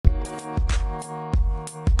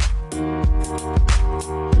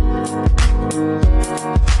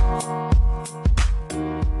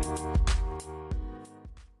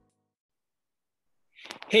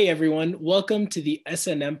Hey everyone, welcome to the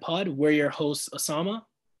SNM Pod. We're your hosts, Osama,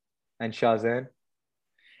 And Shazan.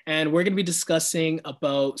 and we're going to be discussing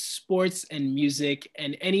about sports and music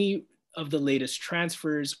and any of the latest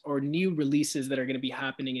transfers or new releases that are going to be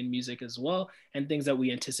happening in music as well, and things that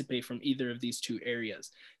we anticipate from either of these two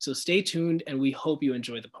areas. So stay tuned, and we hope you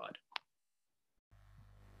enjoy the pod.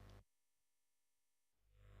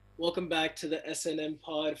 Welcome back to the SNM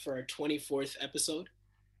Pod for our 24th episode.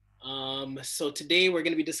 So today we're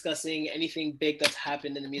going to be discussing anything big that's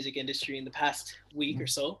happened in the music industry in the past week or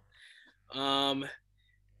so. Um,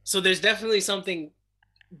 so there's definitely something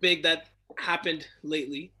big that happened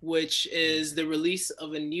lately, which is the release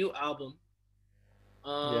of a new album.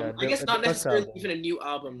 Yeah, I guess a not deluxe necessarily album. even a new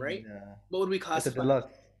album, right? Yeah, What would we it's a classify it?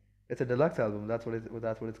 deluxe. It's a deluxe album. That's what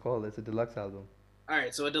it's called. It's a deluxe album. All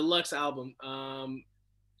right, so a deluxe album.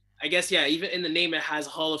 I guess yeah, even in the name it has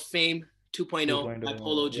Hall of Fame 2.0 by 2.0.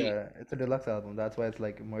 Polo G. Yeah, it's a deluxe album. That's why it's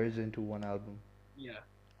like merged into one album. Yeah.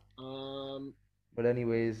 Um, But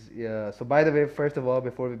anyways, yeah. So by the way, first of all,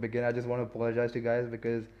 before we begin, I just want to apologize to you guys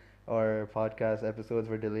because our podcast episodes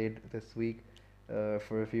were delayed this week,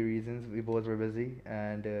 for a few reasons. We both were busy,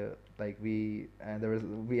 and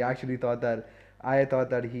we actually thought that I thought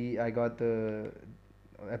that I got the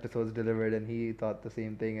episodes delivered, and he thought the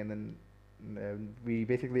same thing, and then we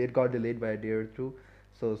basically it got delayed by a day or two.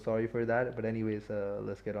 So sorry for that. But anyways,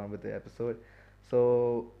 let's get on with the episode.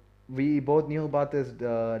 So we both knew about this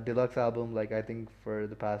deluxe album, like I think for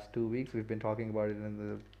the past 2 weeks. We've been talking about it in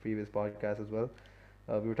the previous podcast as well.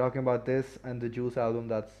 We were talking about this and the Juice album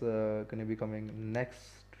that's gonna be coming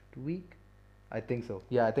next week. I think so.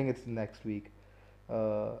 Yeah, I think it's next week.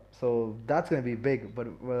 So that's gonna be big. But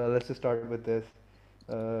let's just start with this.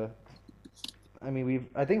 Uh, I mean,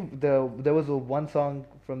 I think there was one song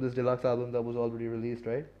from this deluxe album that was already released,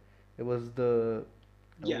 right? It was the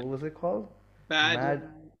yeah, what was it called? Bad. Mad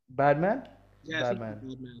Badman? Yeah, I think Badman.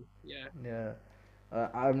 Bad Man. Yeah. Yeah.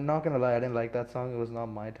 I'm not gonna lie, I didn't like that song. It was not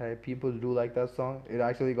my type. People do like that song. It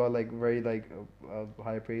actually got like very like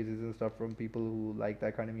high praises and stuff from people who like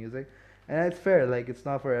that kind of music. And it's fair. Like it's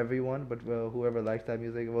not for everyone, but whoever likes that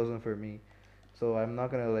music, it wasn't for me. So I'm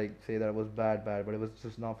not gonna like say that it was bad, but it was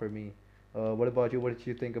just not for me. What about you? What did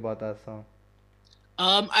you think about that song?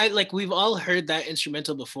 I like we've all heard that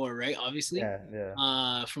instrumental before, right? Obviously. Yeah,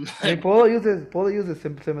 yeah. From I mean, Polo uses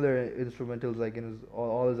similar instrumentals like in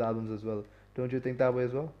all his albums as well. Don't you think that way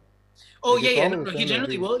as well? Oh Like yeah, they yeah, no, follow a no, he similar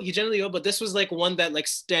generally beat. will. He generally will, but this was like one that like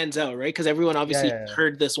stands out, right? Because everyone Yeah, obviously yeah, yeah.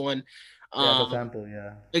 heard this one. Yeah, as a Um, sample.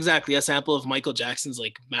 Yeah, exactly, a sample of Michael Jackson's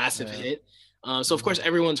like massive yeah. hit. So of Hmm. course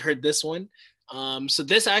everyone's heard this one. So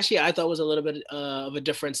this actually I thought was a little bit of a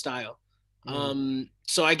different style. Hmm.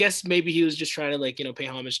 So I guess maybe he was just trying to like pay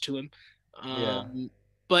homage to him. Yeah.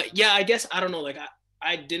 But yeah, I guess I don't know. Like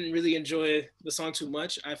I didn't really enjoy the song too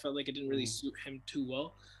much. I felt like it didn't really Mm. suit him too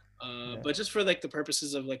well. Yeah. But just for like the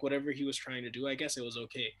purposes of like whatever he was trying to do, I guess it was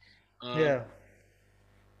okay. Um, Yeah.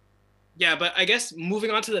 yeah, but I guess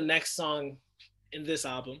moving on to the next song in this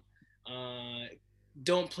album, uh,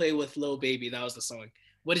 "Don't Play with Lil Baby." That was the song.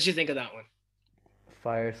 What did you think of that one?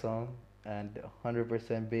 Fire song and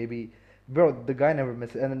 100% baby. Bro, the guy never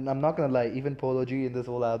misses. And I'm not gonna lie, even Polo G in this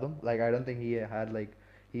whole album, like I don't think he had like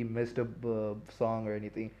he missed a song or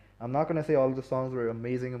anything. I'm not gonna say all the songs were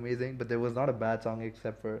amazing, but there was not a bad song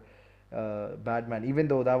except for Bad Man. Even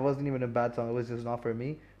though that wasn't even a bad song, it was just not for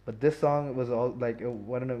me. But this song was all like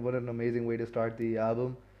what an amazing way to start the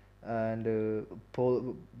album. And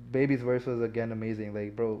Baby's verse was again amazing.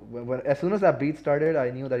 Like bro, as soon as that beat started, I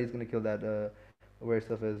knew that he's gonna kill that verse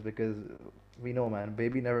of his because we know, man,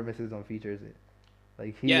 Baby never misses on features.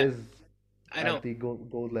 Like he Yeah, is I know. at the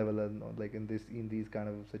gold level and like in these kind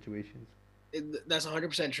of situations. That's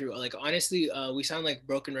 100% true. Like honestly, we sound like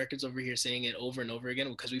broken records over here saying it over and over again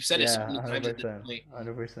because we've said it so Yeah, many hundred times at this percent, point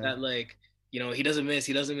 100%. that like he doesn't miss,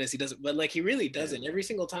 he doesn't miss, he doesn't. But like he really Yeah, doesn't every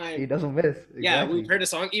single he time. doesn't miss Yeah, we've exactly. heard a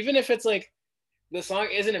song, even if it's like the song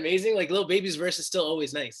isn't amazing. Like Lil Baby's verse is still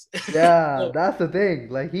always nice. Yeah, So, that's the thing.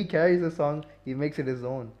 Like he carries the song, he makes it his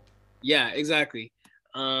own. yeah, exactly.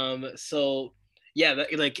 So yeah,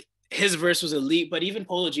 like his verse was elite, but even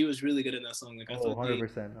Polo G was really good in that song. Like I Oh, thought they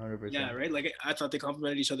 100%, Yeah, 100%. right. Like I thought they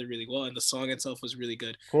complemented each other really well, and the song itself was really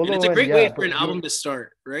good. And it's Polo a and great yeah, way for an album to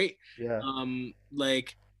start, right? yeah.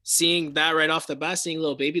 Like seeing that right off the bat, seeing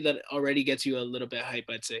Little Baby, that already gets you a little bit hype,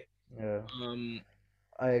 I'd say. Yeah. Um,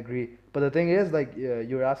 I agree. But the thing is, like, yeah,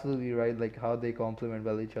 you're absolutely right, like, how they complement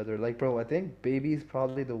well each other. Like, bro, I think Baby is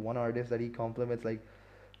probably the one artist that he complements, like,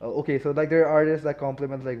 okay, so, like, there are artists that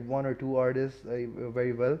complement, like, one or two artists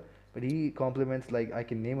very well, but he complements, like, I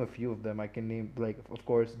can name a few of them. I can name, like, of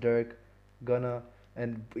course, Dirk, Gunna.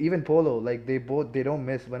 And even Polo, like they don't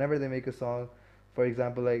miss whenever they make a song. For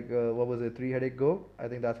example, like what was it, Three Headed Go? I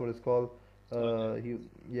think that's what it's called. Okay. He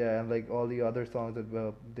Yeah, and like all the other songs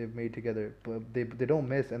that they've made together, but they don't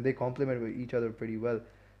miss and they complement with each other pretty well.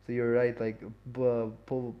 So you're right, like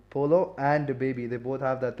Polo and Baby, they both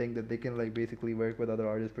have that thing that they can like basically work with other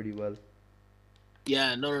artists pretty well.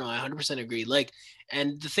 Yeah, no, I 100% agree. Like,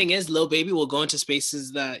 and the thing is, Lil Baby will go into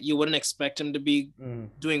spaces that you wouldn't expect him to be Mm,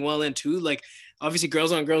 doing well in too. Like, obviously,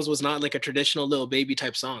 Girls on Girls was not like a traditional Lil Baby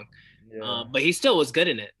type song, yeah, but he still was good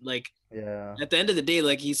in it. Like, yeah, at the end of the day,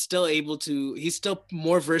 like he's still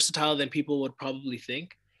more versatile than people would probably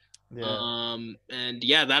think. yeah, And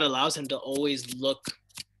yeah, that allows him to always look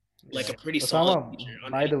like yeah. a pretty solid Osama, feature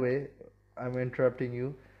on by any. the way, I'm interrupting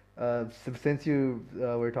you. Since you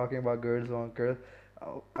were talking about Girls on Girls,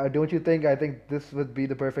 don't you think I think this would be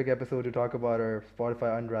the perfect episode to talk about our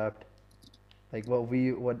Spotify Unwrapped, like what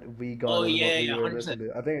we got Oh and what yeah, we yeah, were 100%. listening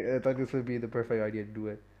to. I think this would be the perfect idea to do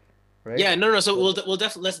it, right? Yeah, no. So So we'll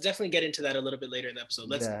definitely let's definitely get into that a little bit later in the episode.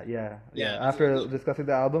 Let's yeah, yeah, yeah, yeah. let's After go. discussing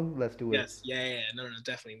the album, let's do it. Yes, yeah. No,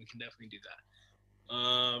 definitely. We can definitely do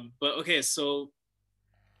that. But okay, so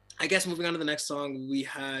I guess moving on to the next song, we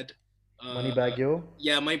had, uh, Moneybag Yo.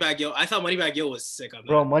 yeah, Moneybag Yo. I thought Moneybag Yo was sick on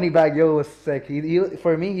that. Bro, Moneybag Yo was sick.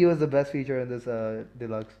 For me, he was the best feature in this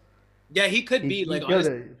deluxe. Yeah, he could He be he like killed honest.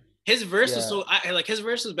 it. His verse was Yeah, so I like his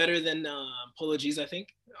verse was better than Polo G's, I think,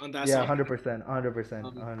 on that yeah, song. 100%, 100%,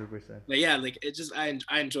 Um, 100%. but yeah, like it just I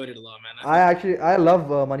enjoyed it a lot, man. I I thought actually I love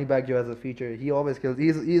Moneybag Joe as a feature. He always kills.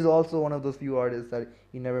 He's also one of those few artists that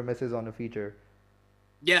he never misses on a feature.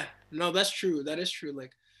 yeah, no, that's true. That is true.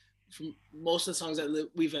 Like from most of the songs that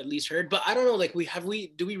we've at least heard, but I don't know. Like we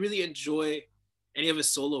do we really enjoy any of his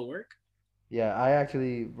solo work? Yeah, I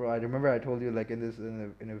actually, bro, I remember I told you like in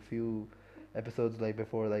a few episodes like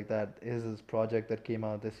before like that is this project that came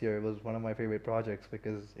out this year. It was one of my favorite projects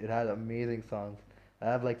because it had amazing songs. I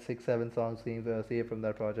have like six, seven songs saved from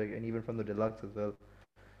that project and even from the deluxe as well.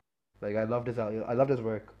 Like I loved his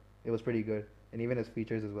work. It was pretty good, and even his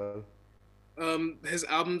features as well. His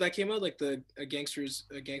album that came out, like the Gangster's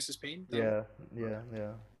Pain. That one. Yeah, yeah,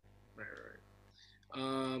 yeah. Right, right.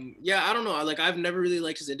 Yeah, I don't know. Like I've never really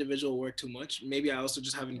liked his individual work too much. Maybe I also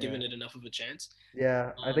just haven't Yeah. given it enough of a chance.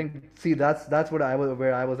 Yeah, I Um, think see that's what I was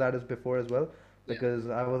where I was at is before as well yeah, because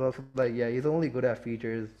I was also like yeah he's only good at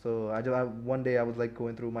features so one day I was like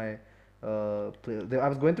going through my I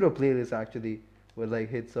was going through a playlist actually with like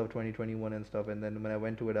hits of 2021 and stuff and then when I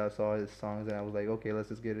went to it I saw his songs and I was like okay let's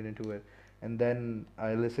just get into it and then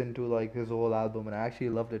I listened to like his whole album and I actually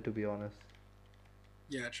loved it to be honest.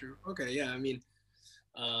 yeah, true. Okay, yeah. I mean,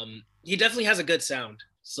 he definitely has a good sound.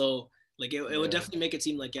 So like it would Yeah. definitely make it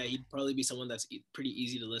seem like yeah, he'd probably be someone that's pretty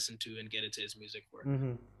easy to listen to and get into his music for.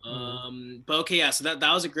 Mhm. Mhm. But okay, yeah. So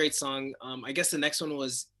that was a great song. I guess the next one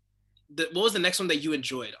was what was the next one that you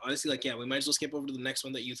enjoyed? Honestly, like yeah, we might as well skip over to the next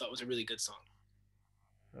one that you thought was a really good song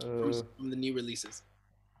from Uh, from the new releases.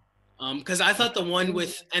 Because I I thought the one think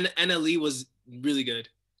with NLE was really good.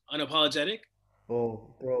 Unapologetic. oh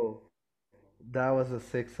bro that was a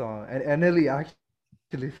sick song and Nelly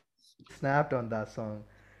actually snapped on that song.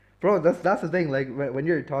 Bro, that's the thing. Like when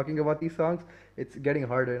you're talking about these songs, it's getting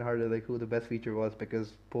harder and harder. Like who the best feature was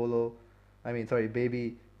because Polo, I mean sorry,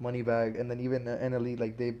 Baby, Moneybag, and then even NLE.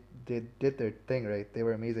 Like they did their thing right. They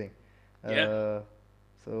were amazing. Yeah. Uh,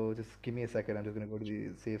 so just give me a second. I'm just gonna go to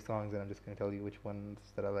the save songs and I'm just gonna tell you which ones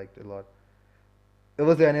that I liked a lot. It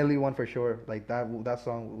was the NLE one for sure. Like that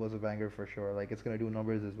song was a banger for sure. Like it's gonna do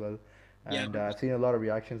numbers as well. Yeah. And I've seen a lot of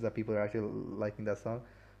reactions that people are actually liking that song.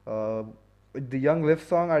 Uh, the Young Lift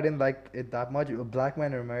song I didn't like it that much. Black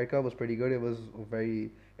Man in America was pretty good. It was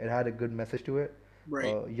very. It had a good message to it.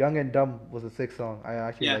 Right. Young and Dumb was a sick song. I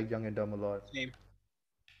actually Yeah. like Young and Dumb a lot. Same.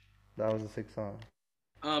 That was a sick song.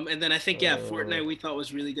 And then I think yeah, Uh, Fortnite we thought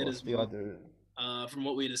was really good what's as the well. other? From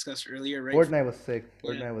what we discussed earlier, right? Fortnite was sick.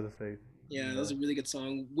 Yeah. Fortnite was a sick. Yeah, that Yeah. was a really good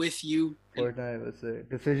song. With you and Fortnite was sick.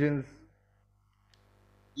 Decisions.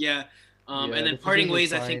 yeah. And Yeah, then Parting Decisions was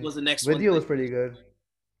Ways I think fine. was the next With one. You was pretty good.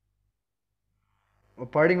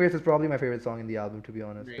 Parting Ways is probably my favorite song in the album, to be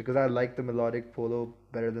honest, Right. because I like the melodic Polo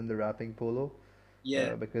better than the rapping Polo.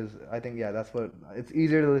 Yeah. Because I think yeah, that's what it's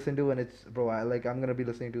easier to listen to, and it's bro, I'm gonna be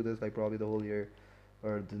listening to this like probably the whole year,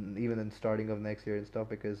 or even in starting of next year and stuff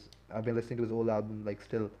because I've been listening to his old album like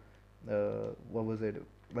still. What was it?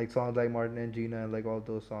 Like songs like Martin and Gina and like all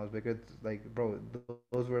those songs because like bro,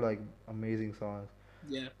 those were like amazing songs,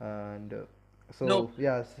 Yeah. and so No,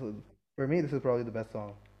 yeah, so for me this is probably the best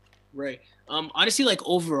song. right. Honestly, like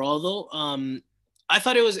overall though, I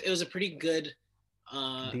thought it was a pretty good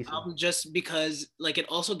Decent. album just because like it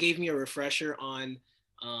also gave me a refresher on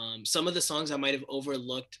some of the songs I might have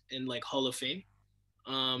overlooked in like Hall of Fame.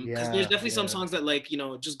 Because there's Yeah, definitely some yeah. songs that like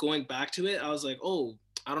just going back to it, I was like, oh,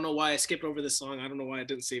 I don't know why I skipped over this song. I don't know why I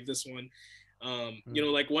didn't save this one.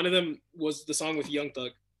 Mm, Like one of them was the song with Young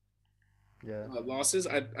Thug, yeah. Losses.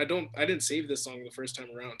 I didn't save this song the first time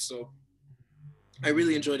around, so I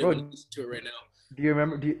really enjoyed it when I Bro, listen to it right now. do you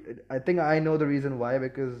remember? I think I know the reason why,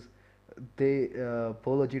 because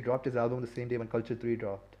Polo G dropped his album the same day when Culture 3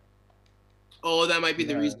 dropped. Oh, that might be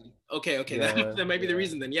the Yeah, reason. Okay, that yeah, that might be the yeah,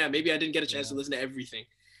 reason then. Yeah, maybe I didn't get a chance to yeah, listen to everything,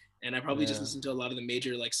 and I probably just yeah, listened to a lot of the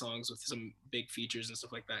major like songs with some big features and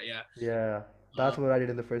stuff like that. Yeah. yeah. Um, That's what I did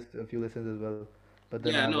in the first few listens as well. But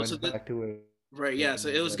then yeah. I No. So went the back to it right. and Yeah. So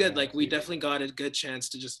then it was last good. week. Like we definitely got a good chance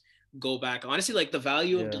to just go back. Honestly, like the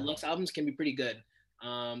value of Yeah, deluxe albums can be pretty good.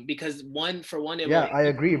 Because one, it yeah. will I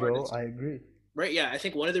keep the agree, bro. artist I agree. right. Yeah. I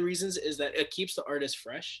think one of the reasons is that it keeps the artist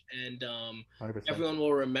fresh, and 100%. everyone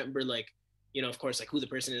will remember like of course like who the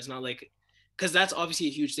person is. Not like because that's obviously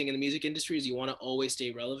a huge thing in the music industry is you want to always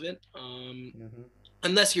stay relevant. Hmm.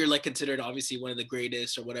 Unless you're like considered obviously one of the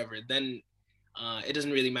greatest or whatever, then it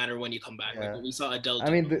doesn't really matter when you come back. Like Yeah. what we saw Adele I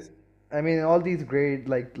do. mean all these great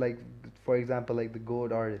like for example like the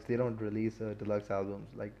gold artists, they don't release deluxe albums.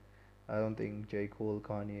 Like I don't think J. Cole,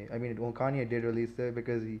 Kanye. I mean, well, Kanye did release it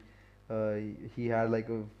because he had like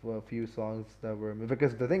a few songs that were,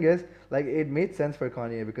 because the thing is like it made sense for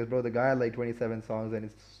Kanye because bro, the guy had like 27 songs and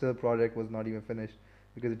his still project was not even finished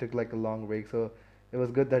because it took like a long break. So it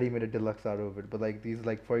was good that he made a deluxe out of it. But like these,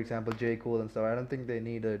 like for example J. Cole and stuff, I don't think they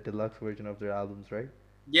need a deluxe version of their albums, right?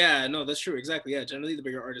 Yeah, no, that's true. Exactly. Yeah, generally the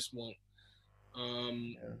bigger artists won't.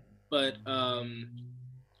 Um, Yeah. but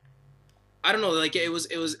I don't know. Like it was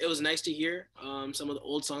nice to hear some of the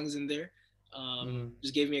old songs in there. Hmm.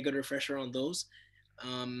 Just gave me a good refresher on those.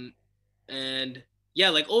 Um, and yeah,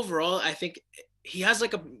 like overall, I think he has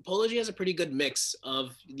like a Polo G has a pretty good mix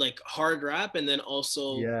of like hard rap and then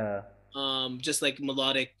also Yeah. just like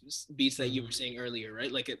melodic beats that you Hmm. were saying earlier,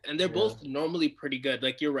 right? Like and they're Yeah. both normally pretty good.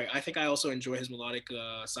 Like you're right. I think I also enjoy his melodic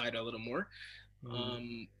side a little more.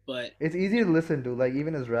 Hmm. But It's easy to listen to. Like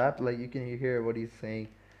even his rap, like you can hear what he's saying,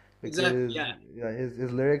 exactly, because yeah. yeah,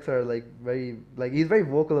 his lyrics are like very, like he's very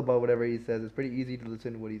vocal about whatever he says. It's pretty easy to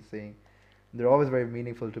listen to what he's saying. They're always very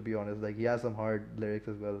meaningful, to be honest. Like he has some hard lyrics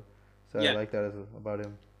as well, so I Yeah, like that about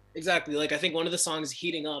him. exactly. Like I think one of the songs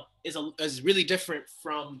 "Heating Up" is really different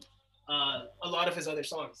from a lot of his other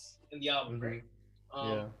songs in the album, Hmm. right?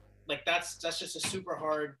 Um, Yeah. like that's just a super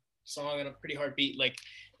hard song and a pretty hard beat. Like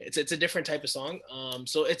it's a different type of song.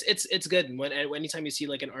 So it's good when anytime you see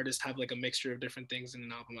like an artist have like a mixture of different things in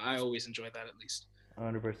an album. I always enjoy that at least.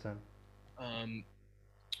 100%. Um,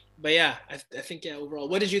 but yeah, I think yeah overall.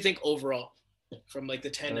 What did you think overall from like the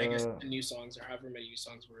 10 I guess Uh, the new songs or however many new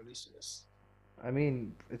songs were released in this? I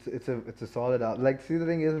mean, it's a solid album. Like, see, the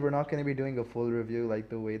thing is, we're not gonna be doing a full review like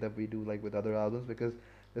the way that we do like with other albums because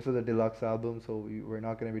this was a deluxe album, so we're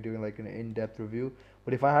not gonna be doing like an in-depth review.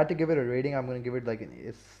 But if I had to give it a rating, I'm gonna give it like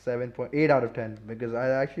a 7.8 out of 10 because I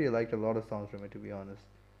actually liked a lot of songs from it, to be honest.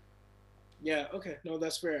 Yeah, okay. No,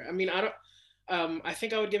 that's fair. I mean, I don't I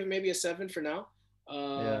think I would give it maybe a 7 for now.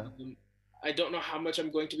 Yeah, Um I don't know how much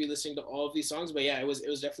I'm going to be listening to all of these songs, but yeah, it was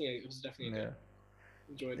definitely a good. yeah,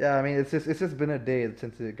 Enjoyed it. yeah. I mean, it's just been a day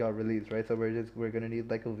since it got released, right? So we're gonna need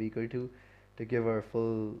like a week or two to give our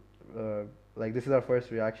full uh like this is our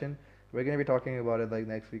first reaction. We're gonna be talking about it like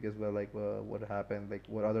next week as well, like what happened, like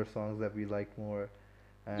what other songs that we liked more,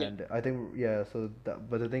 Yeah. and I think yeah.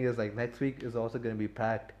 But the thing is, like next week is also gonna be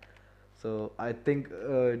packed. So I think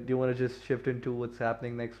do you want to just shift into what's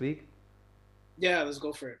happening next week? Yeah, let's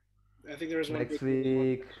go for it. I think there was one big Next thing I want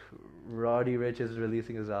week, Roddy Ricch is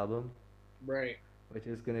releasing his album, right. which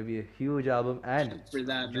is gonna be a huge album, and For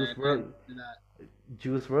that, Juice man. WRLD For that.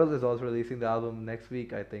 Juice WRLD is also releasing the album next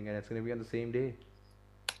week, I think, and it's gonna be on the same day.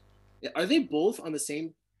 Yeah, are they both on the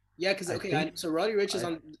same? Yeah, because I okay, think. so Roddy Rich is I.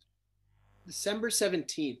 on December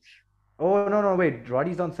 17th. Oh no no wait,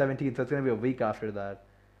 Roddy's on 17th, so it's gonna be a week after that.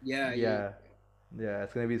 Yeah, yeah, Yeah, yeah,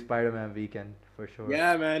 it's gonna be Spider-Man weekend for sure.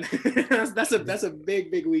 yeah, man. that's a Did, that's a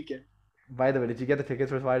big weekend. by the way, did you get the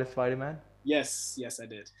tickets for Spider-Man? Yes, yes, I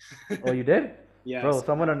did. Oh, you did? Bro, Yes.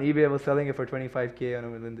 someone on eBay was selling it for 25K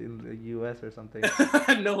in the US or something.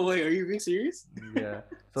 No way. Are you being serious? Yeah.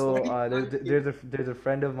 So there's 25K. a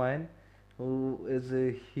friend of mine who is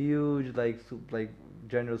a huge like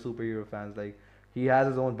general superhero fans. Like he has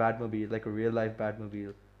his own Batmobile, like a real life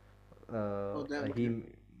Batmobile. Oh damn. Like Okay.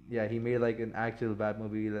 he made like an actual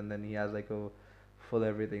Batmobile, and then he has like a full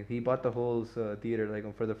everything. He bought the whole theater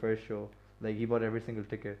like for the first show. Like he bought every single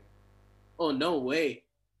ticket. Oh no way.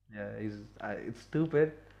 Yeah, it's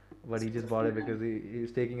stupid, but he just bought it because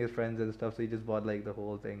he's taking his friends and stuff, so he just bought like the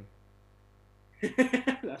whole thing.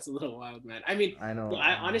 That's a little wild, man. I mean, I no, know,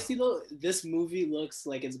 I I know. honestly though, this movie looks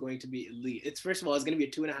like it's going to be elite. It's first of all, it's going to be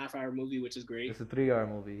a 2.5 hour movie, which is great. It's a 3 hour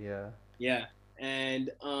movie, yeah. Yeah, and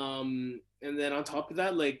then on top of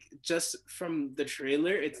that, like just from the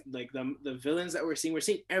trailer, it's like the villains that we're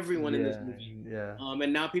seeing everyone in this Yeah, movie. yeah.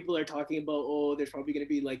 And now people are talking about, oh, there's probably going to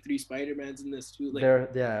be like three Spider-Mans in this too. Like, There,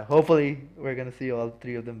 yeah. Hopefully, we're gonna see all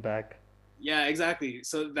three of them back. yeah, exactly.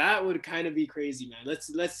 So that would kind of be crazy, man. Let's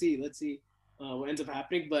see what ends up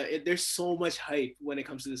happening. But there's so much hype when it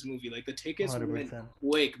comes to this movie. Like the tickets went 100%.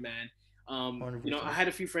 quick, man. I 100%. had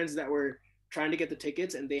a few friends that were trying to get the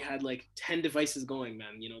tickets, and they had like 10 devices going,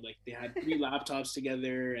 man. Like they had three laptops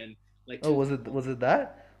together and like Oh, two. was it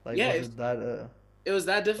that? Like, Yeah, was it that? it was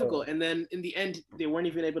that Oh, difficult. And then in the end, they weren't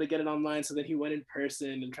even able to get it online. So then he went in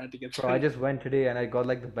person and tried to get bro, I them. just went today and I got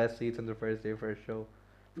like the best seats on the first day for a show.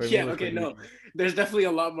 For me, it Yeah, was okay, pretty no, easy. there's definitely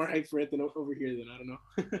a lot more hype for it than over here. Than I don't know.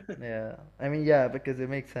 Yeah, I mean, yeah, because it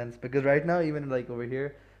makes sense. Because right now, even like over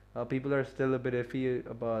here, people are still a bit iffy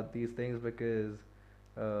about these things because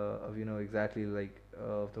of exactly like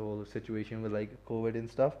of the whole situation with like COVID and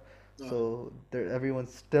stuff. Uh, So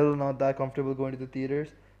everyone's still not that comfortable going to the theaters.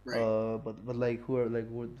 right. But like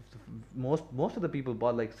most of the people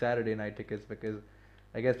bought like Saturday night tickets because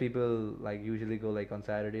I guess people like usually go like on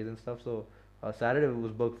Saturdays and stuff. So Saturday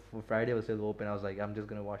was booked for Friday was still open. I was like, I'm just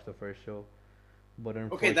gonna watch the first show. But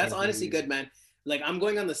Okay, that's honestly unfortunately, good, man. Like I'm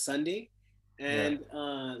going on the Sunday, yeah, and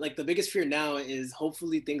like the biggest fear now is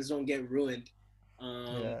hopefully things don't get ruined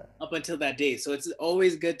yeah. up until that day. So it's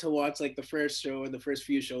always good to watch like the first show or the first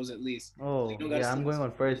few shows at least. So you Oh, don't gotta yeah, see I'm this. going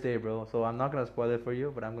on first day, bro. So I'm not gonna spoil it for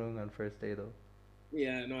you, but I'm going on first day though.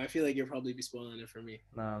 Yeah, no, I feel like you'll probably be spoiling it for me.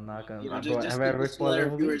 No, I'm not gonna. Just Bro, just have I to, ever just to let spoiled a our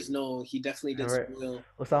movie? viewers know, he definitely did Ever, spoil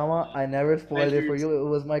Osama? I never spoiled it for Avengers. you. It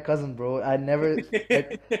was my cousin, bro. I never. I,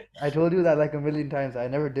 I told you that like a million times. I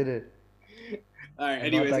never did it. All right.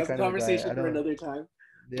 I'm not Anyways, that that's a kind of a guy. conversation I for don't. another time.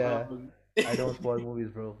 Yeah, Um, I don't spoil movies,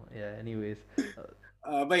 bro. Yeah. Anyways,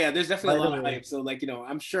 uh, but yeah, there's definitely by a the lot of way, hype. So like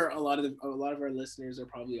I'm sure a lot of our listeners are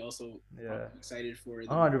probably also yeah, probably excited for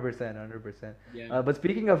the movie. 100%, 100%. Yeah. But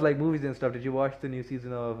speaking of like movies and stuff, did you watch the new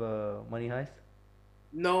season of Money Heist?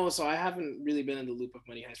 No, so I haven't really been in the loop of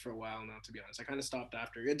Money Heist for a while now. To be honest, I kind of stopped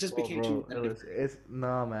after. It just Oh, became too bro, repetitive for me. it's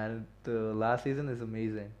no man. The last season is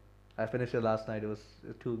amazing. I finished it last night. It was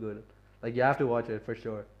too good. Like you have to watch it for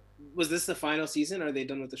sure. Was this the final season? Are they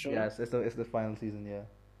done with the show now? Yes, it's the final season. Yeah,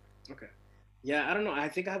 Okay. Yeah, I don't know. I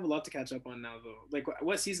think I have a lot to catch up on now, though. Like,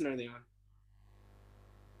 what season are they on?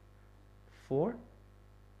 four,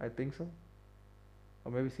 I think so,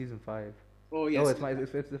 or maybe season five. Oh, No, yes. it's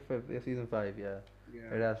the fifth, yeah, season five. Yeah, Yeah.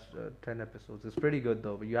 it has 10 episodes. It's pretty good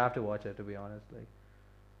though, but you have to watch it to be honest. Like,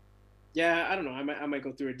 Yeah, I don't know. I might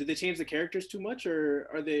go through it. Did they change the characters too much, or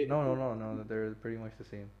are they? no, no, no, no. They're pretty much the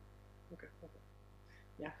same. Okay. Okay.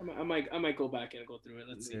 Yeah, I might go back and go through it.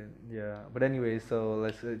 Let's see. Yeah, yeah. But anyway, so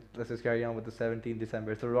let's just carry on with the 17th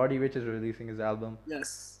December. So Roddy Ricch is releasing his album.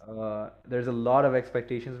 Yes. There's a lot of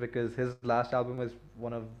expectations because his last album is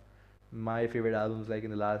one of my favorite albums. Like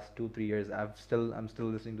in the last 2 3 years, I'm still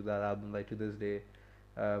listening to that album like to this day.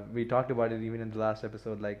 We talked about it even in the last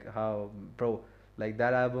episode, like how bro, like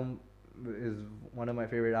that album is one of my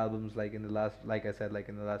favorite albums. Like in the last, like I said, like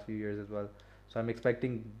in the last few years as well. So I'm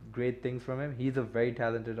expecting great things from him. He's a very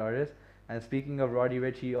talented artist. And speaking of Roddy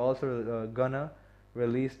Ricch, he also Gunna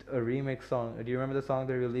released a remix song. Do you remember the song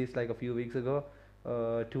they released like a few weeks ago?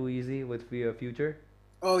 Too Easy with Future.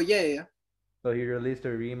 Oh yeah, yeah. So he released a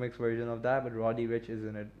remix version of that, but Roddy Ricch is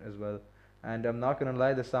in it as well. And I'm not gonna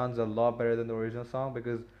lie, the sounds a lot better than the original song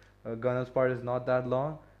because Gunna's part is not that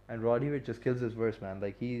long, and Roddy Ricch just kills his verse, man.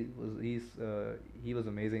 Like he was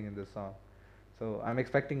amazing in this song. So I'm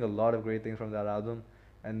expecting a lot of great things from that album.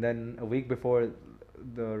 And then a week before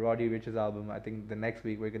the Roddy Ricch's album, I think the next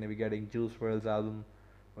week we're gonna be getting Juice WRLD's album,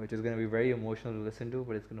 which is gonna be very emotional to listen to,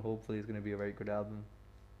 but it's gonna be a very good album.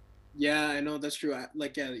 Yeah, I know that's true.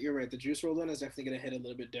 Like, yeah, you're right. The Juice WRLD one is definitely gonna hit a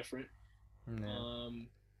little bit different. Yeah. Um,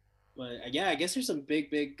 but yeah, I guess there's some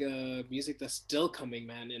big music that's still coming,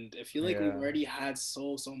 man. And I feel like we've Yeah. already had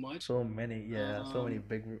so much. So many, yeah, so many Um,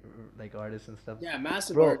 big like artists and stuff. yeah,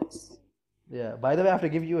 massive Bro, artists. yeah. By the way, I have to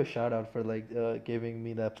give you a shout out for like giving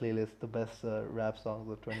me that playlist, the best rap songs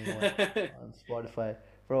of 21 on Spotify.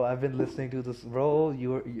 Bro, I've been listening to this. Bro,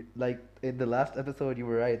 like in the last episode, you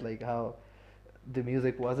were right, like how the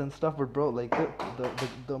music was and stuff. But bro, like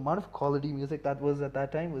the amount of quality music that was at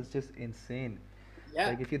that time was just insane.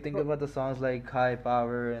 Yeah, Like if you think bro. about the songs like High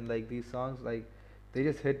Power and like these songs, like they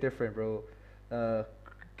just hit different, bro. Uh,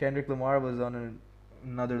 Kendrick Lamar was on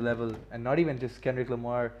another level, and not even just Kendrick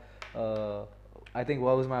Lamar. Uh, I think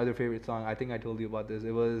what was my other favorite song? I think I told you about this.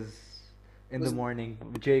 It was "In the Was Morning"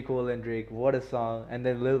 J. Cole and Drake. What a song! And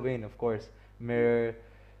then Lil Wayne, of course, "Mirror,"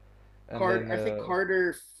 and Card? then I think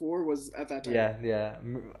Carter 4 was at that time. yeah, yeah,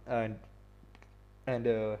 and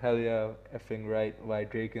hell yeah, effing right by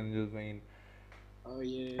Drake and Lil Wayne. Oh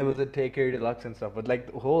It yeah, was a Take Care Deluxe and stuff, but like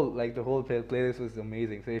the whole playlist was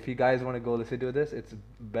amazing. So if you guys want to go listen to this, it's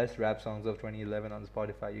best rap songs of 2011 on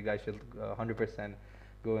Spotify. You guys should 100%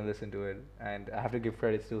 go and listen to it. And I have to give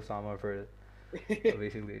credits to Sama for yeah.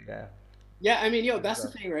 basically yeah. Yeah, I mean, yo, Good that's the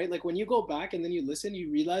stuff. thing, right? Like when you go back and then you listen,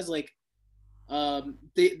 you realize like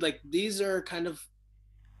they like these are kind of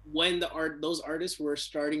when those artists were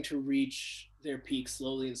starting to reach their peak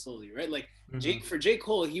slowly and slowly, right? Like Hmm. Jake for J.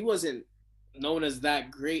 Cole, he wasn't known as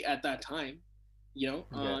that great at that time, Yeah.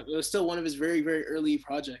 it was still one of his very, very early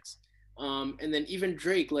projects. And then even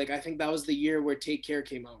Drake, like I think that was the year where Take Care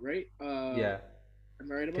came out, right? Yeah.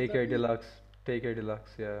 Am I right about Take that? Care Deluxe. Take Care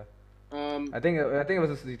Deluxe. Yeah. Um, I think it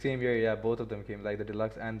was the same year. Yeah, both of them came, like the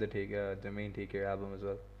deluxe and the main Take Care album as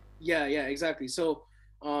well. yeah, yeah, exactly. So,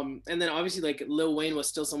 and then obviously like Lil Wayne was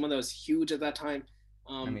still someone that was huge at that time.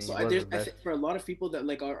 I mean, he So was the there's I best. think for a lot of people that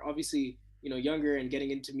like are obviously younger and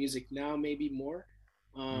getting into music now maybe more,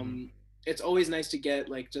 Hmm. um, it's always nice to get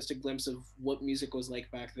like just a glimpse of what music was like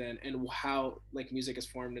back then and how like music has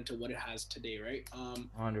formed into what it has today, right?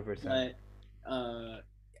 100%. But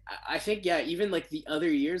I think yeah, even like the other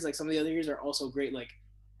years, like some of the other years are also great. Like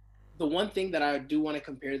the one thing that I do want to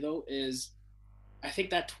compare though is I think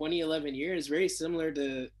that 2011 year is very similar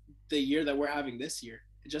to the year that we're having this year,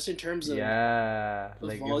 just in terms of Yeah, the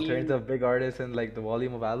like in terms volume. of big artists and like the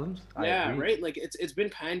volume of albums, I Yeah, agree. right. Like it's been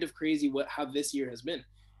kind of crazy what how this year has been.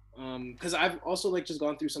 Because I've also like just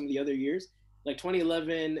gone through some of the other years, like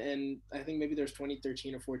 2011, and I think maybe there's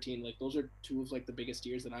 2013 or 14. Like those are two of like the biggest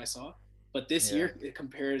years that I saw. But this Yeah. year it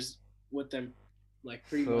compares with them, like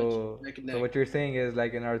pretty much So, neck and so neck. what you're saying is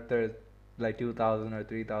like in our third, like 2000 or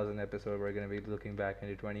 3000 episode, we're gonna be looking back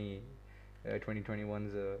into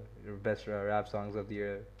 2021's best rap songs of the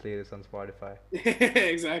year playlist on Spotify.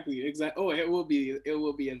 Exactly, exactly. Oh, it will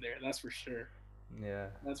be in there. That's for sure. Yeah.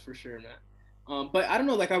 That's for sure, man. But I don't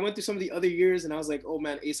know. Like I went through some of the other years, and I was like, oh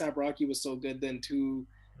man, ASAP Rocky was so good then too.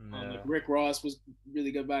 Like Yeah. Rick Ross was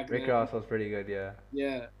really good back Rick then. Ross was pretty good, yeah.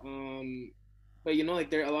 Yeah. But like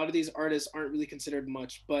there a lot of these artists aren't really considered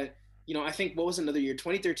much. But I think what was another year?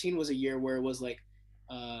 2013 was a year where it was like,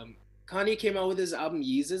 um, Kanye came out with his album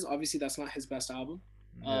Yeezus. Obviously, that's not his best album.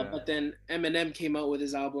 Yeah. But then Eminem came out with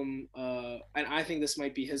his album, and I think this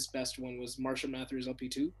might be his best one. Was Marshall Mathers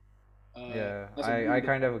LP2. Yeah, That's a I really good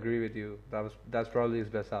kind of agree with you. That's probably his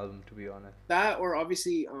best album to be honest. that, or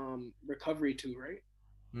obviously Recovery too, right?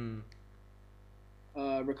 Hmm.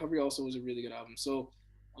 Recovery also was a really good album. So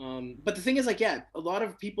but the thing is like yeah, a lot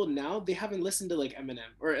of people now they haven't listened to like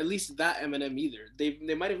Eminem or at least that Eminem either.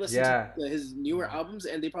 They might have listened to Yeah. his newer albums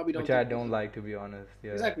and they probably don't Which think I don't like to be honest.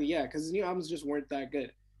 Yeah. exactly, yeah, because his new albums just weren't that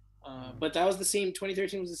good. Mm. But that was the same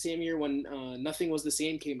 2013 was the same year when Nothing Was the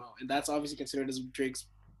Same came out, and that's obviously considered as Drake's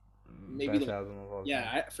maybe Best the album of all time.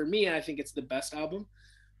 yeah, for me I think it's the best album.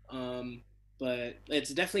 um but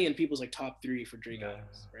it's definitely in people's like top three for Drake Yeah.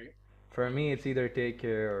 albums, right? For me, it's either Take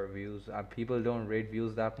Care or Views. People don't rate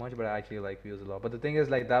Views that much, but I actually like Views a lot. But the thing is,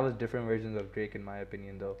 like, that was different versions of Drake, in my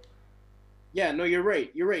opinion, though. Yeah, no, you're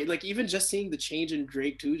right. You're right. Like even just seeing the change in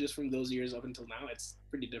Drake too, just from those years up until now, it's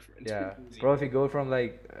pretty different. It's pretty Yeah, crazy. bro. If you go from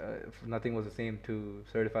like if Nothing Was the Same to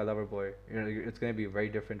Certified Lover Boy, it's gonna be very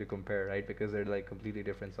different to compare, right? Because they're like completely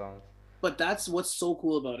different songs. But that's what's so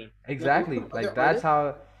cool about him. Like a lot Exactly. of Like other that's artists,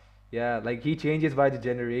 how. Yeah, like he changes by the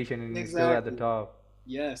generation and he's still at the exactly. top,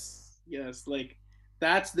 Yes, yes. Like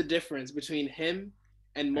that's the difference between him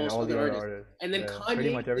and and most all the other other artists. artists. And then Yeah, pretty Kanye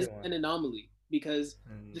much is everyone. an anomaly because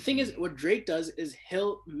the thing Mm-hmm. is, what Drake does is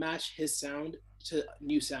he'll match his sound to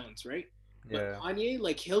new sounds, right? But Yeah. Kanye,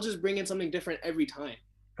 like he'll just bring in something different every time.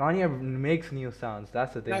 Kanye makes new sounds.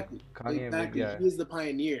 That's the thing. Exactly. Exactly. Yeah, He is the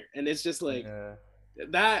pioneer. And it's just like yeah,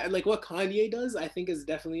 that, like what Kanye does, I think is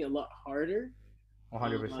definitely a lot harder.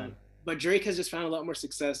 100%. But Drake has just found a lot more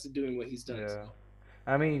success doing what he's done. Yeah. So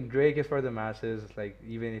I mean, Drake is for the masses. Like,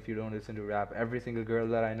 even if you don't listen to rap, every single girl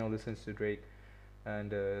that I know listens to Drake,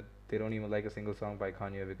 and they don't even like a single song by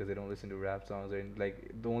Kanye because they don't listen to rap songs. And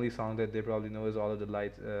like, the only song that they probably know is All of the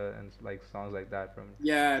Lights and like songs like that from,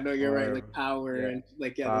 yeah, no, you're right. or Like Power yeah, and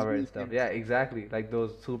like yeah, those Power and really stuff. famous Yeah, songs. exactly. Like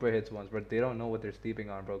those super hits ones, but they don't know what they're sleeping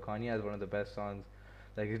on, bro. Kanye has one of the best songs.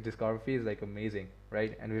 Like his discography is like amazing,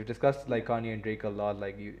 right? And we've discussed Yeah, like Kanye and Drake a lot,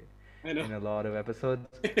 like you I know. in a lot of episodes.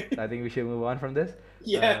 So I think we should move on from this.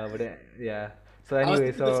 Yeah. But yeah. So I was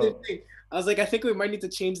anyway, thinking the same so thing. I was like, I think we might need to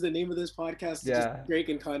change the name of this podcast to just yeah, Drake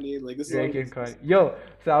and Kanye. Like, this is all Drake we and discuss. Kanye. Yo,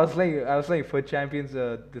 so I was playing Foot Champions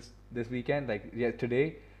this weekend, like yeah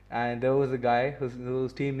today, and there was a guy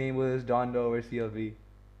whose team name was Don over CLB.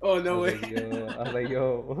 Oh I no was way. like, yo, I was like,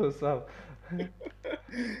 yo, what's up?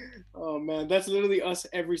 Oh man, that's literally us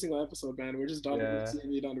every single episode, man. We're just Donda versus Yeah,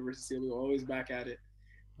 CME, Donda versus CME. We're always back at it.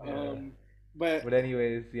 yeah. Um, but But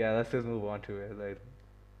anyways, yeah, let's just move on to it. Like,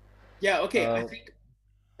 yeah, okay. I uh, think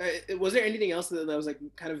was there anything else that was like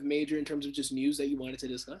kind of major in terms of just news that you wanted to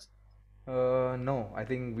discuss? no, I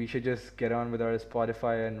think we should just get on with our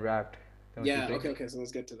Spotify and Wrapped, don't you Yeah. Okay. think? Okay. So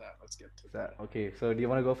let's get to that. Let's get to Is that that. okay? So do you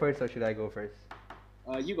want to go first or should I go first?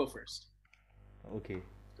 You go first. Okay.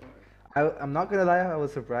 Go ahead. I'm not gonna lie, I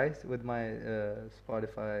was surprised with my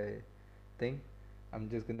Spotify thing. I'm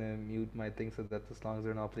just gonna mute my thing so that the songs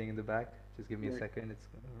are not playing in the back. Just give me a Right. second, it's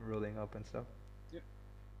rolling up and stuff. Yep.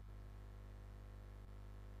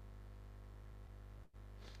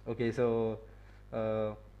 Okay, so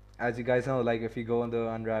uh, as you guys know, like if you go on the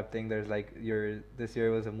Unwrap thing, there's like your this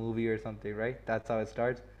year was a movie or something, right? That's how it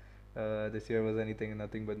starts. This year was anything and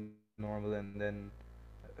nothing but normal, and then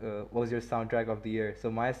what was your soundtrack of the year?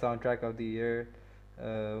 So my soundtrack of the year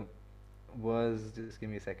uh, was just give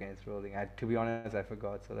me a second, it's rolling. To be honest, I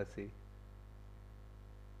forgot. So let's see.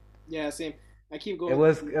 Yeah. Same. I keep It going.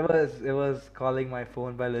 was it was it was calling my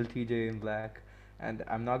phone by Lil TJ in Black, and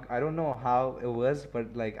I don't know how it was,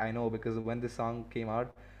 but like I know because when this song came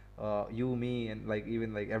out, you, me, and like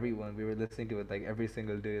even like everyone, we were listening to it like every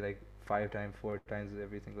single day, like 5 times, 4 times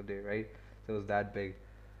every single day, right? So it was that big.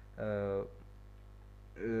 Uh,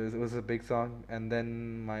 it was a big song, and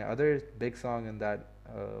then my other big song in that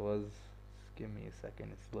was. Give me a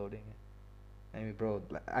second, it's loading. I mean, bro,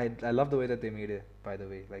 I love the way that they made it. By the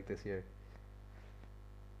way, like this year.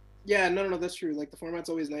 Yeah. No. No. No. That's true. Like the format's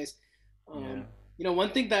always nice. Yeah. Um,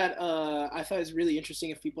 one thing that I thought is really interesting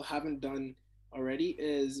if people haven't done already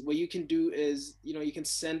is what you can do is you can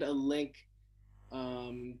send a link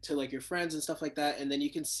to like your friends and stuff like that, and then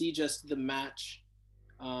you can see just the match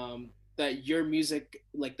that your music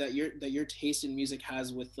like that your taste in music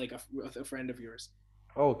has with like with a friend of yours.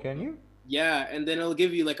 Oh, can Um, you? yeah, and then it'll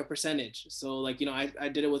give you like a percentage. So like I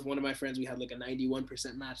did it with one of my friends. We had like a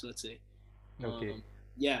 91% match, let's say. Okay. Um,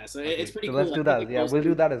 yeah, so it's Okay. pretty So let's cool. I do think that. it Yeah, goes we'll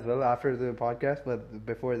do through. that as well after the podcast. But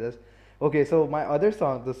before this, okay. So my other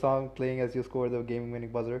song, the song playing as you score the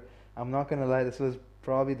game-winning buzzer. I'm not gonna lie. This was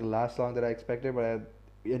probably the last song that I expected, but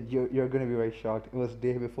you're gonna be very shocked. It was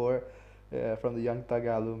Day Before, from the Young Thug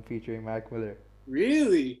album featuring Mac Miller.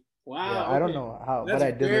 Really? Yeah, Wow. I don't Okay, know how, but that's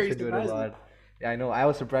I did very listen to it a surprising. lot. Yeah, I know. I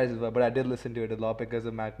was surprised as well, but I did listen to it a lot because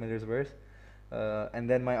of Mac Miller's verse. And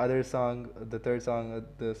then my other song, the third song,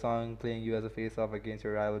 the song playing "You as a Face Off" against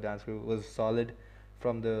your rival dance crew was solid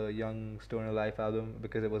from the Young Stoner Life album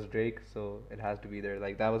because it was Drake, so it has to be there.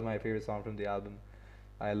 Like that was my favorite song from the album.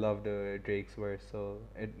 I loved Drake's verse, so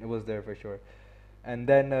it was there for sure. And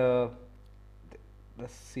then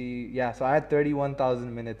let's see. Yeah, so I had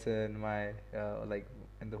 31,000 minutes in my like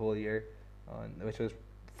in the whole year, which was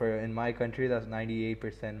for in my country that's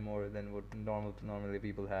 98% more than what normally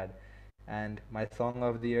people had. And my song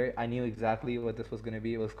of the year, I knew exactly what this was gonna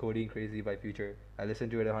be. It was "Codeine Crazy" by Future. I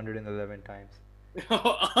listened to it 111 times.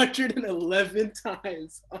 111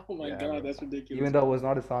 times. Oh my Yeah, God, bro. that's ridiculous. Even though it was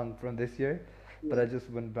not a song from this year, but Yeah. I just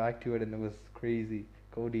went back to it and it was crazy.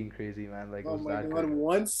 Codeine Crazy, man. Like it Oh was my that God, good.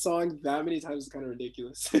 one song that many times is kind of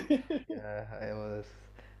ridiculous. Yeah, it was.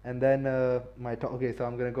 And then my top. Okay, so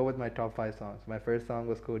I'm gonna go with my top 5 songs. My first song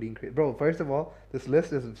was Codeine Crazy. Bro, first of all, this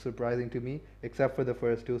list is surprising to me, except for the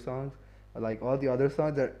first 2 songs. Like all the other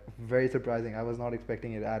songs are very surprising. I was not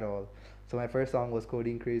expecting it at all. So my first song was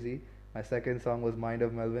Codeine Crazy. My second song was Mind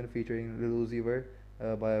of Melvin featuring Lil Uzi Vert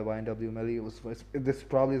by YNW Melly. This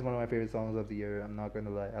probably is one of my favorite songs of the year. I'm not gonna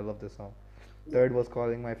lie. I love this song. Yeah. Third was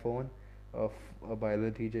Calling My Phone by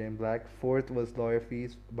Lil TJ and Black. Fourth was Lawyer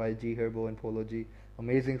Fees by G Herbo and Polo G.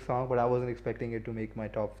 Amazing song, but I wasn't expecting it to make my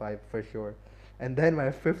top 5 for sure. And then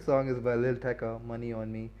my fifth song is by Lil Tecca, Money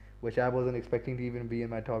on Me, which I wasn't expecting to even be in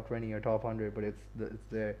my top 20 or top 100, but it's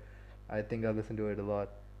there. I think I listen to it a lot.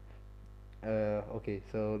 Okay,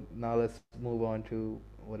 so now let's move on to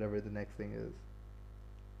whatever the next thing is.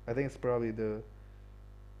 I think it's probably the.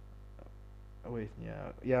 Oh, wait,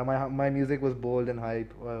 yeah, yeah. My music was bold and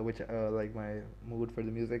hype, which like my mood for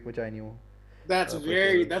the music, which I knew for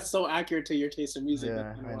sure. That's so accurate to your taste in music. That's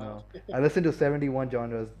Yeah, kind of I wild. know. I listened to 71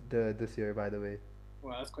 genres this year, by the way.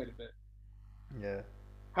 Wow, that's quite a bit. Yeah.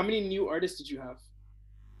 How many new artists did you have?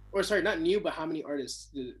 Or sorry, not new, but how many artists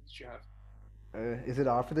did you have? Is it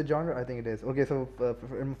after the genre? I think it is. Okay, so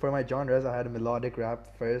for my genres, I had melodic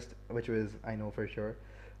rap first, which was I know for sure.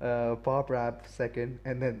 Pop rap second,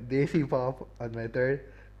 and then Desi pop on my third,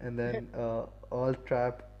 and then alt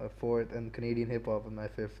trap fourth, and Canadian hip hop on my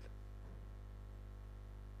fifth.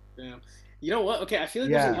 Yeah. You know what? Okay, I feel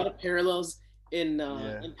like there's a Yeah, lot of parallels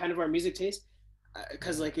yeah, in kind of our music taste,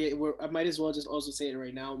 because like I might as well just also say it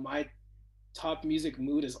right now. My top music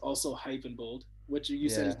mood is also hype and bold, which you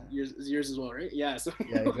said yeah, is yours as well, right? Yeah. So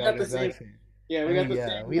yeah. we got Exactly, the same. exactly. Yeah, I we got mean, the yeah,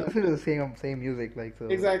 same. we listen to the same music, like so.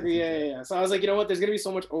 It's Exactly. easy. Yeah. So I was like, you know what? There's gonna be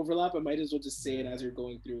so much overlap. I might as well just say it Yeah, as you're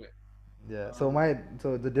going through it. yeah. Um,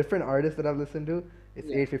 So the different artists that I've listened to, it's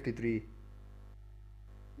yeah. 853.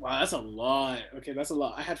 Wow, that's a lot. Okay, that's a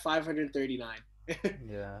lot. I had 539.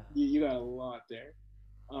 Yeah. You got a lot there.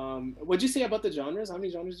 What'd you say about the genres? How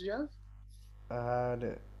many genres did you have?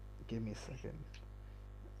 Give me a second.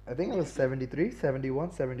 I think it Okay, was 73,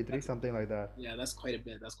 71, 73, that's something like that. yeah, that's quite a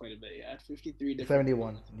bit. That's quite a bit. Yeah, I had 53 different.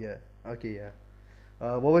 71, yeah. Okay, yeah.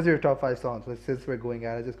 What was your top five songs? Since we're going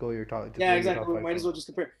at it, just Yeah, go your top exactly. We five might as songs. well just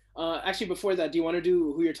compare. Actually, before that, do you want to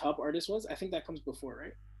do who your top artist was? I think that comes before,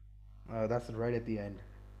 right? That's right at the end.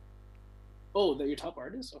 Oh, that your top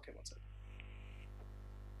artist? Okay, one second.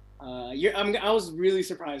 I was really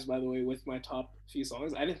surprised, by the way, with my top few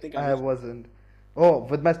songs. I didn't think I I listened. wasn't. Oh,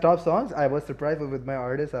 with my top songs, I was surprised, but with my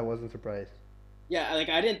artists, I wasn't surprised. Yeah, like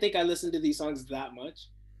I didn't think I listened to these songs that much,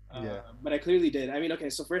 Yeah, but I clearly did. I mean, okay,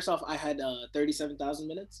 so first off, I had 37,000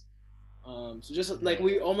 minutes. So just like yeah,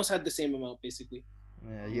 we almost had the same amount basically.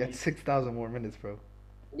 yeah. You had Um, 6,000 more minutes, bro.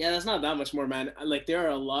 yeah, that's not that much more, man. Like there are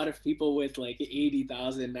a lot of people with like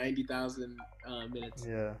 80,000, 90,000 minutes.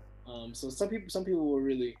 Yeah. So some people will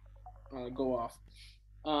really go off.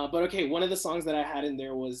 But okay, one of the songs that I had in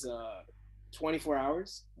there was 24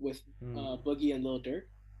 Hours with Mm. Boogie and Lil Durk.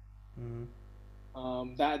 Mm.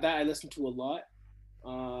 That I listened to a lot.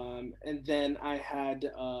 And then I had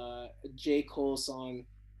a J. Cole song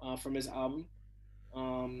from his album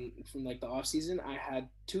from like the off season. I had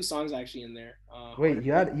two songs actually in there. Wait,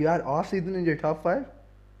 100 you had off season in your top five?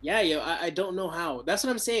 Yeah, yeah. I don't know how. That's what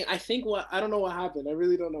I'm saying. I don't know what happened. I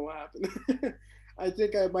really don't know what happened. I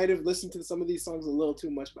think I might have listened to some of these songs a little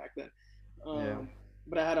too much back then. Yeah.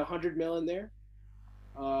 But I had 100 mil in there.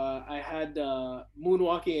 I had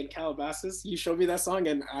Moonwalking in Calabasas. You showed me that song,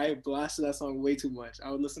 and I blasted that song way too much.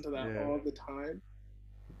 I would listen to that Yeah. all the time.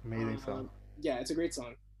 Amazing song. Yeah, it's a great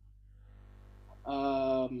song.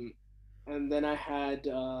 Um, and then I had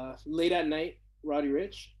Late at Night, Roddy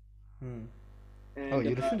Rich, Hmm. Oh, and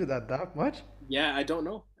you listened to that much? yeah, I don't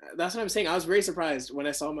know. That's what I'm saying. I was very surprised when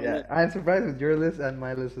I saw my Yeah, list. I'm surprised with your list and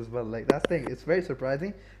my list as well. Like that's the thing. It's very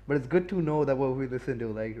surprising, but it's good to know that what we listen to,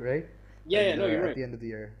 like, right? Yeah, yeah, no, you're At right. the end of the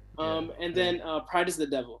year. Yeah. And And then Pride is the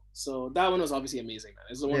Devil. So that one was obviously amazing. Man.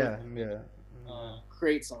 It's the one of yeah, yeah. Yeah.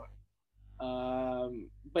 great song.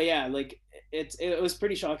 But yeah, like it was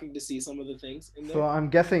pretty shocking to see some of the things in So there. I'm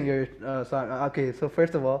guessing your song. Okay, so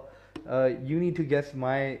first of all, you need to guess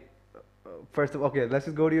my first of okay. Let's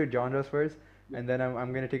just go to your genres first, Yeah. and then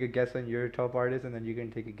I'm gonna take a guess on your top artist, and then you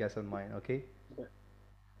can take a guess on mine. Okay? Okay.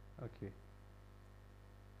 Okay.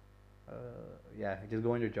 Yeah, just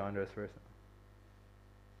go on your genres first.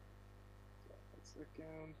 One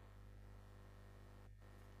second.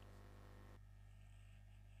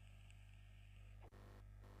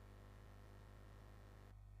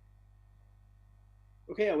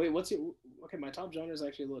 Okay, yeah, wait, what's your okay, my top genre is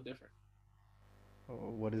actually a little different.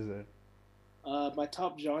 What is it? My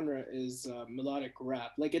top genre is melodic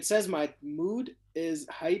rap. Like it says my mood is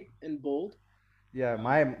hype and bold. Yeah, Uh,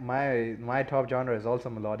 my top genre is also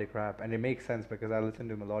melodic rap, and it makes sense because I listen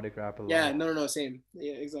to melodic rap a yeah, lot. no, no, no, same.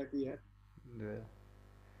 Yeah, exactly, yeah. Yeah.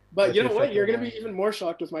 But What's you your know what? You're second gonna be one? even more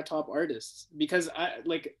shocked with my top artists because I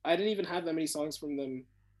didn't even have that many songs from them.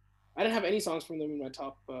 I didn't have any songs from them in my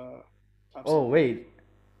top Oh songs. wait.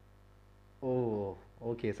 Oh,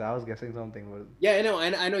 okay. So I was guessing something. But Yeah, I know,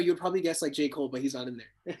 and I know you'd probably guess like J. Cole, but he's not in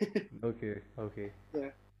there. okay, okay.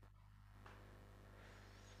 Yeah,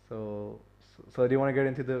 So do you want to get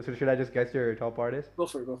into the? So should I just guess your top artist? go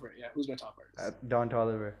for it, go for it. Yeah, who's my top artist? Don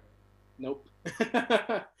Toliver. Nope,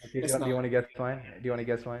 Okay. it's Do you not. want to guess mine? Do you want to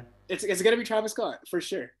guess mine? It's gonna be Travis Scott for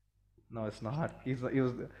sure. No, it's not. He's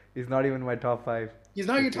not even in my top five. He's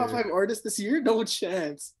not your If top you're five artist this year. No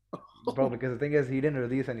chance. bro, because the thing is, he didn't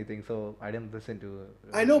release anything, so I didn't listen to.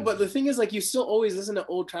 I know, but the thing is, like, you still always listen to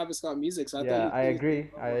old Travis Scott music, so I thought Yeah, you'd I say the same agree.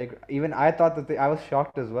 I about mine. agree. Even I thought that I was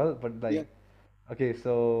shocked as well. But Yeah, like, okay,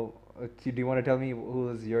 so do you want to tell me who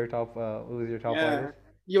is your top yeah. artist?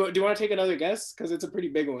 You do you want to take another guess? Because it's a pretty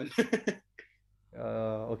big one.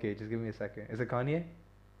 Okay, just give me a second. Is it Kanye?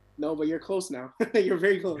 No, but you're close now. You're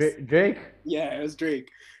very close. Drake? Yeah, it was Drake.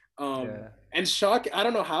 Yeah, And shock, I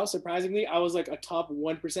don't know how, surprisingly, I was like a top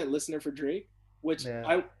 1% listener for Drake, which yeah.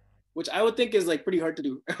 I which I would think is like pretty hard to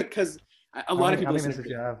do because a How lot of many people listen minutes to did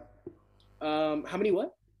you Drake. have? How many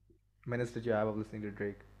what? Minutes did you have of listening to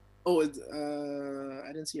Drake? Oh, I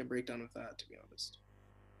didn't see a breakdown of that to be honest.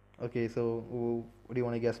 Okay, so what do you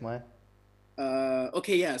want to guess mine?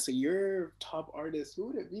 Okay, yeah. So your top artist, who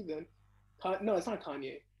would it be then? No, it's not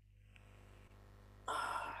Kanye.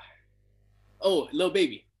 Ah, oh, Lil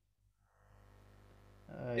Baby.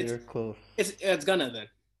 It's You're close. it's Gunna then.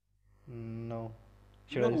 No.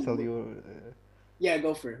 Should I just tell No, you? yeah,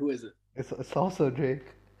 go for it. Who is it? It's also Drake.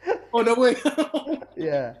 Oh no, wait.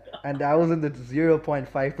 Yeah, and I was in the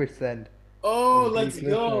 0.5% Oh, of let's Drake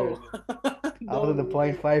listeners. go. I was in No the way.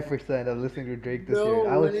 0.5% of listening to Drake this year. No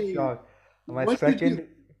I was way. shocked. My What did you? second,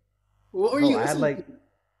 What were bro, you I had listening like, to?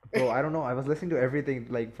 bro, I don't know. I was listening to everything,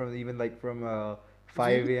 like from even like from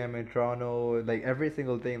 5 Really? a.m. in Toronto, like every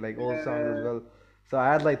single thing, like old songs as Yeah. well. So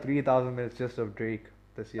I had like 3,000 minutes just of Drake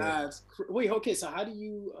this year. Wait. Okay. So how do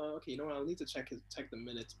you? Okay. You know what? I'll need to check the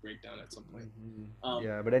minutes breakdown at some point. Mhm. Um.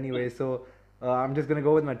 Yeah, but anyway, so I'm just gonna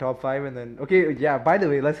go with my top five, and then okay, yeah. By the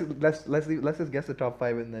way, let's just guess the top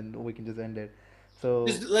five, and then we can just end it. So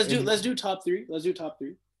in Let's do top three. Let's do top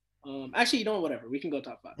three. Actually, you know what? Whatever. We can go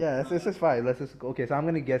top five. yeah, this is fine. Let's just okay. So I'm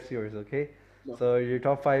gonna guess yours, okay? Go for it. So your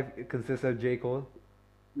top five consists of J. Cole.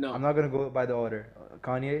 I'm No. not gonna go by the order.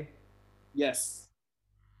 Kanye. Yes.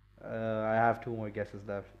 I have two more guesses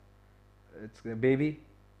left. It's Baby.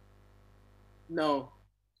 No.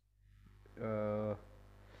 Uh,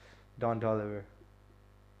 Don Toliver.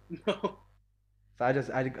 No. So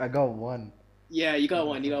I got one. Yeah, you got Uh,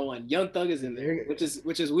 one. You got one. Young Thug is in there, you're,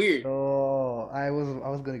 which is weird. oh, I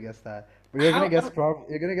was gonna guess that, but How? you're gonna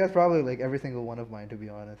guess probably like every single one of mine, to be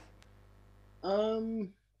honest.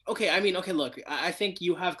 Okay. I mean, okay. Look, I think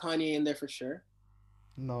you have Kanye in there for sure.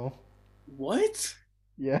 No. What?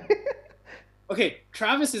 Yeah. Okay.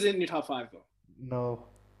 Travis is in your top five though. No.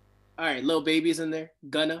 All right. Lil Baby's in there.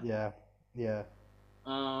 Gunna. Yeah. Yeah.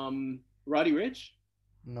 Roddy Rich.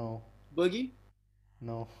 No. Boogie.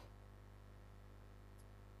 No.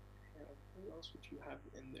 Who else would you have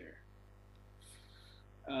in there?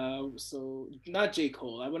 So not J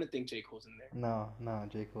Cole. I wouldn't think J Cole's in there. No. No.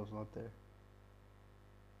 J. Cole's not there.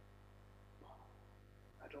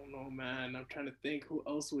 I don't know, man. I'm trying to think. Who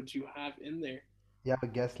else would you have in there? You have a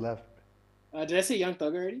guess left. Did I say Young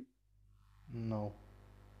Thug already? No.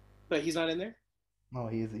 But he's not in there. No.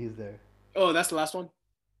 He's there. Oh, that's the last one.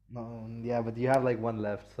 No. Yeah, but you have like one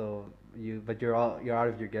left, so you're out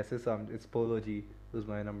of your guesses. So it's Polo G, who's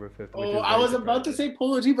my number fifth, which Oh, is I very was about to surprising. say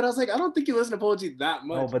Polo G, but I was like, I don't think you listen to Polo G that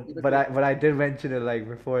No, much. but I did mention it like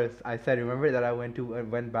before. I said remember that I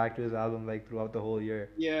went back to his album like throughout the whole year.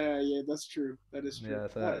 Yeah, yeah, that's true. That is true.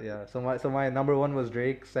 Yeah, yeah. So my number one was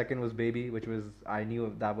Drake. Second was Baby, which was I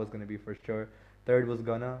knew that was gonna be for sure. Third was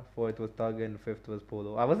Gunna. Fourth was Thug, and fifth was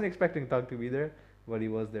Polo. I wasn't expecting Thug to be there, but he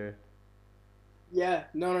was there. Yeah,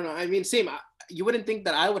 no, no, no. I mean, same. You wouldn't think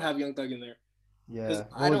that I would have Young Thug in there because Yeah.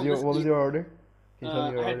 I don't listen What to. was your order? Can you tell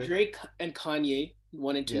me your I had order? Drake and Kanye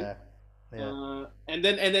one and two. Yeah. Yeah. And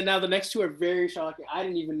then now the next two are very shocking. I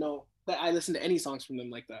didn't even know that I listened to any songs from them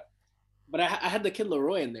like that. But I had the Kid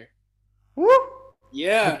Laroi in there. Woo! The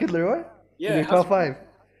Yeah, Kid Leroy in yeah. your top five.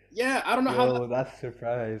 Yeah, I don't know how Yo, that's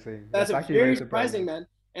surprising. that's That's a actually very very surprising, surprising. man.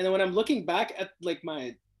 And then when I'm looking back at like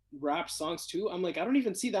my rap songs too, I'm like, I don't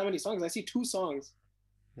even see that many songs. I see two songs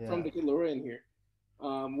from Yeah. the Kid Laroi in here,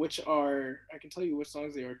 which are I can tell you which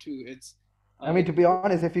songs they are too. It's I mean, to be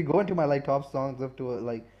honest, if you go into my like top songs up to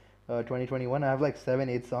 2021, I have like seven,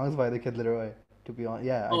 eight songs by the Kid Leroy. To be honest,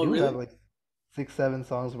 yeah, I oh do have really? like six, seven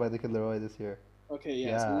songs by the Kid Leroy this year. Okay,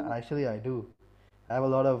 yeah. Yeah, So actually, I do. I have a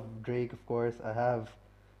lot of Drake, of course.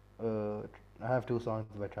 Uh, I have two songs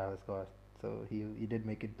by Travis Scott. So he did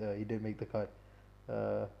make it. He did make the cut.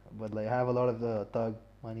 But like I have a lot of the Thug,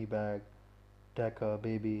 Moneybag, Decca,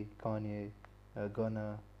 Baby, Kanye,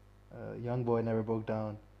 Gunna, Young Boy Never Broke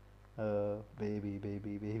Down, Baby,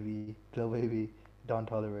 Lil Baby, Don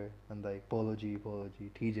Toliver, and like Polo G,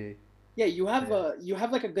 TJ. yeah, Yeah. you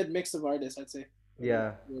have like a good mix of artists, I'd say, in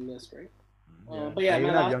Yeah, your list, right? yeah. But yeah, I my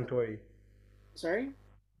even have last. Young Tory, Sorry.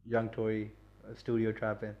 Studio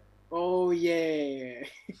Trappin', Oh yeah.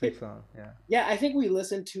 sick song. Yeah, Yeah, I think we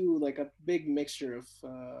listened to like a big mixture of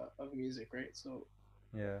music, right? So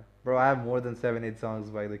yeah. Bro, I have more than seven, eight songs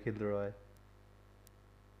by the Kid Leroy.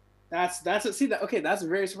 see that okay, that's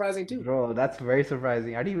very surprising too. Bro, that's very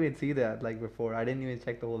surprising. I didn't even see that like before. I didn't even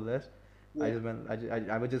check the whole list. I Yeah. just went.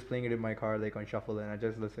 I was just playing it in my car like on shuffle, and I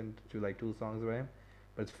just listened to like two songs by him.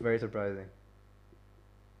 But it's very surprising.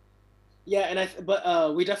 Yeah, and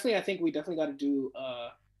but we definitely, I think we definitely got to do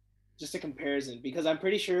just a comparison because I'm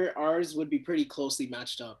pretty sure ours would be pretty closely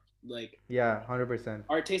matched up. Like Yeah, 100%.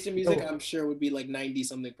 our taste in music, Yo, I'm sure would be like 90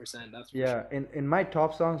 something percent. That's for sure. yeah, in my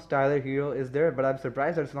top songs, Tyler Hero is there, but I'm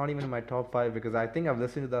surprised that it's not even in my top five because I think I've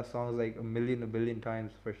listened to that song like a billion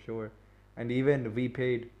times for sure. And even We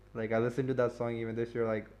Paid, like I listened to that song even this year,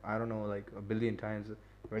 like I don't know, like a billion times,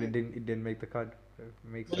 but it didn't make the cut. It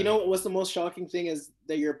makes But you sense. know what's the most shocking thing is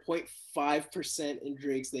that you're 0.5% in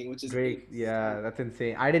Drake's thing, which is Drake, insane. yeah, that's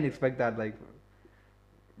insane. I didn't expect that. Like,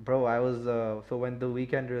 bro, I was so when The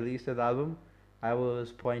Weeknd released his album, I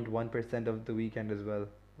was 0.1% of The Weeknd as well.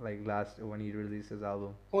 Like last when he released his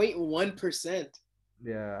album. 0.1%.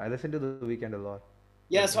 Yeah, I listened to The Weeknd a lot,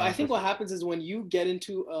 Yeah, but so I not for. think what happens is when you get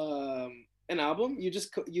into an album, you just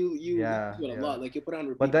you listen Yeah, to it a yeah. lot. Like you put it on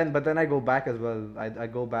repeat. But then I go back as well. I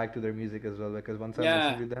go back to their music as well because once I'm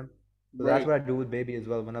listening Yeah, to them, so that's right. what I do with Baby as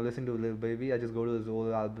well. When I listen to Lil Baby, I just go to his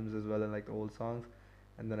old albums as well and like the old songs,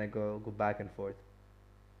 and then I go back and forth.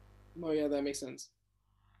 Oh yeah, that makes sense.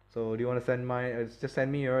 So do you want to send my? Just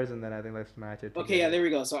send me yours, and then I think let's match it Okay, yeah, together. there we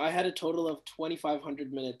go. So I had a total of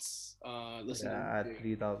 2,500 minutes listening Yeah, at to,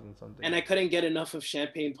 3,000 something. and I couldn't get enough of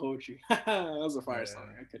Champagne Poetry. That was a fire song.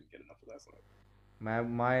 Yeah. I couldn't get enough of that song.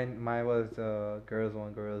 Mine was Girls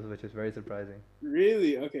Want Girls, which is very surprising.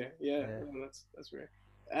 Really? Okay, yeah, Yeah. no, that's rare.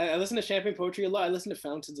 I listen to Champagne Poetry a lot. I listen to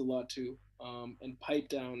Fountains a lot too, and Pipe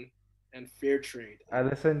Down and Fair Trade. I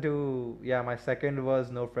listened to, yeah, my second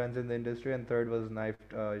was No Friends in the Industry and third was Knife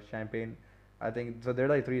Champagne. I think so. They're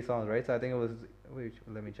like three songs, right? So I think it was. Wait,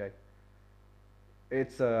 let me check.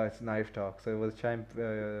 It's Knife Talk. So it was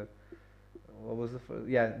what was the first?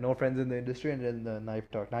 Yeah, No Friends in the Industry and then the Knife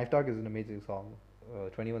Talk. Knife Talk is an amazing song.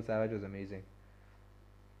 21 Savage was amazing.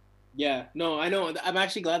 Yeah, no, I know. I'm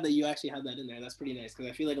actually glad that you actually have that in there. That's pretty nice because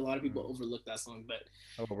I feel like a lot of people Mm. overlook that song, but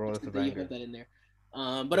Oh, bro, it's that's a good that you banger. have that in there.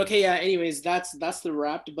 But okay, yeah. Anyways, that's the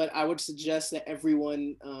wrap. But I would suggest that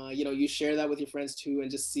everyone, you share that with your friends too, and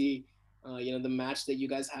just see, the match that you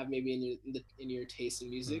guys have maybe in your taste in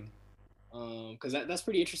music. Mm. Because that's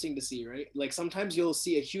pretty interesting to see, right? Like sometimes you'll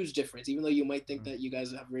see a huge difference, even though you might think Mm. that you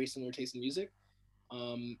guys have very similar taste in music.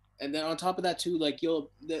 And then on top of that too, like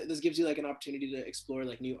this gives you like an opportunity to explore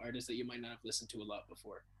like new artists that you might not have listened to a lot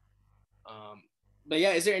before. Um, but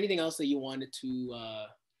yeah, is there anything else that you wanted to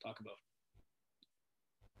talk about?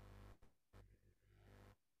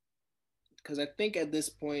 Because I think at this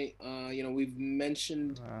point, we've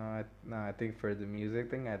mentioned, No, I think for the music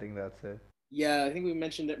thing, I think that's it. yeah, I think we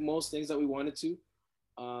mentioned most things that we wanted to.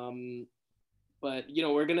 Um, but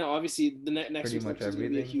we're gonna obviously next Pretty week's much episode is gonna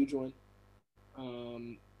be a everything. huge one.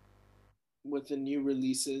 Um, with the new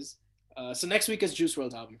releases. So next week is Juice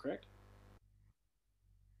WRLD's album, correct?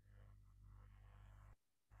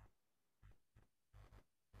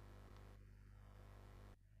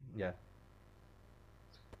 Yeah, I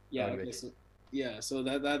Yeah. would Okay. wish. So yeah. So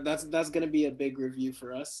that's gonna be a big review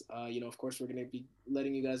for us. Of course, we're gonna be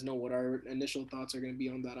letting you guys know what our initial thoughts are gonna be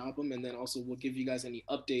on that album, and then also we'll give you guys any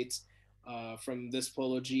updates from this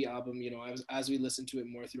Polo G album. As we listen to it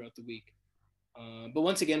more throughout the week. But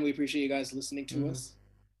once again, we appreciate you guys listening to Mm-hmm. us.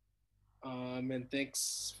 And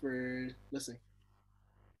thanks for listening.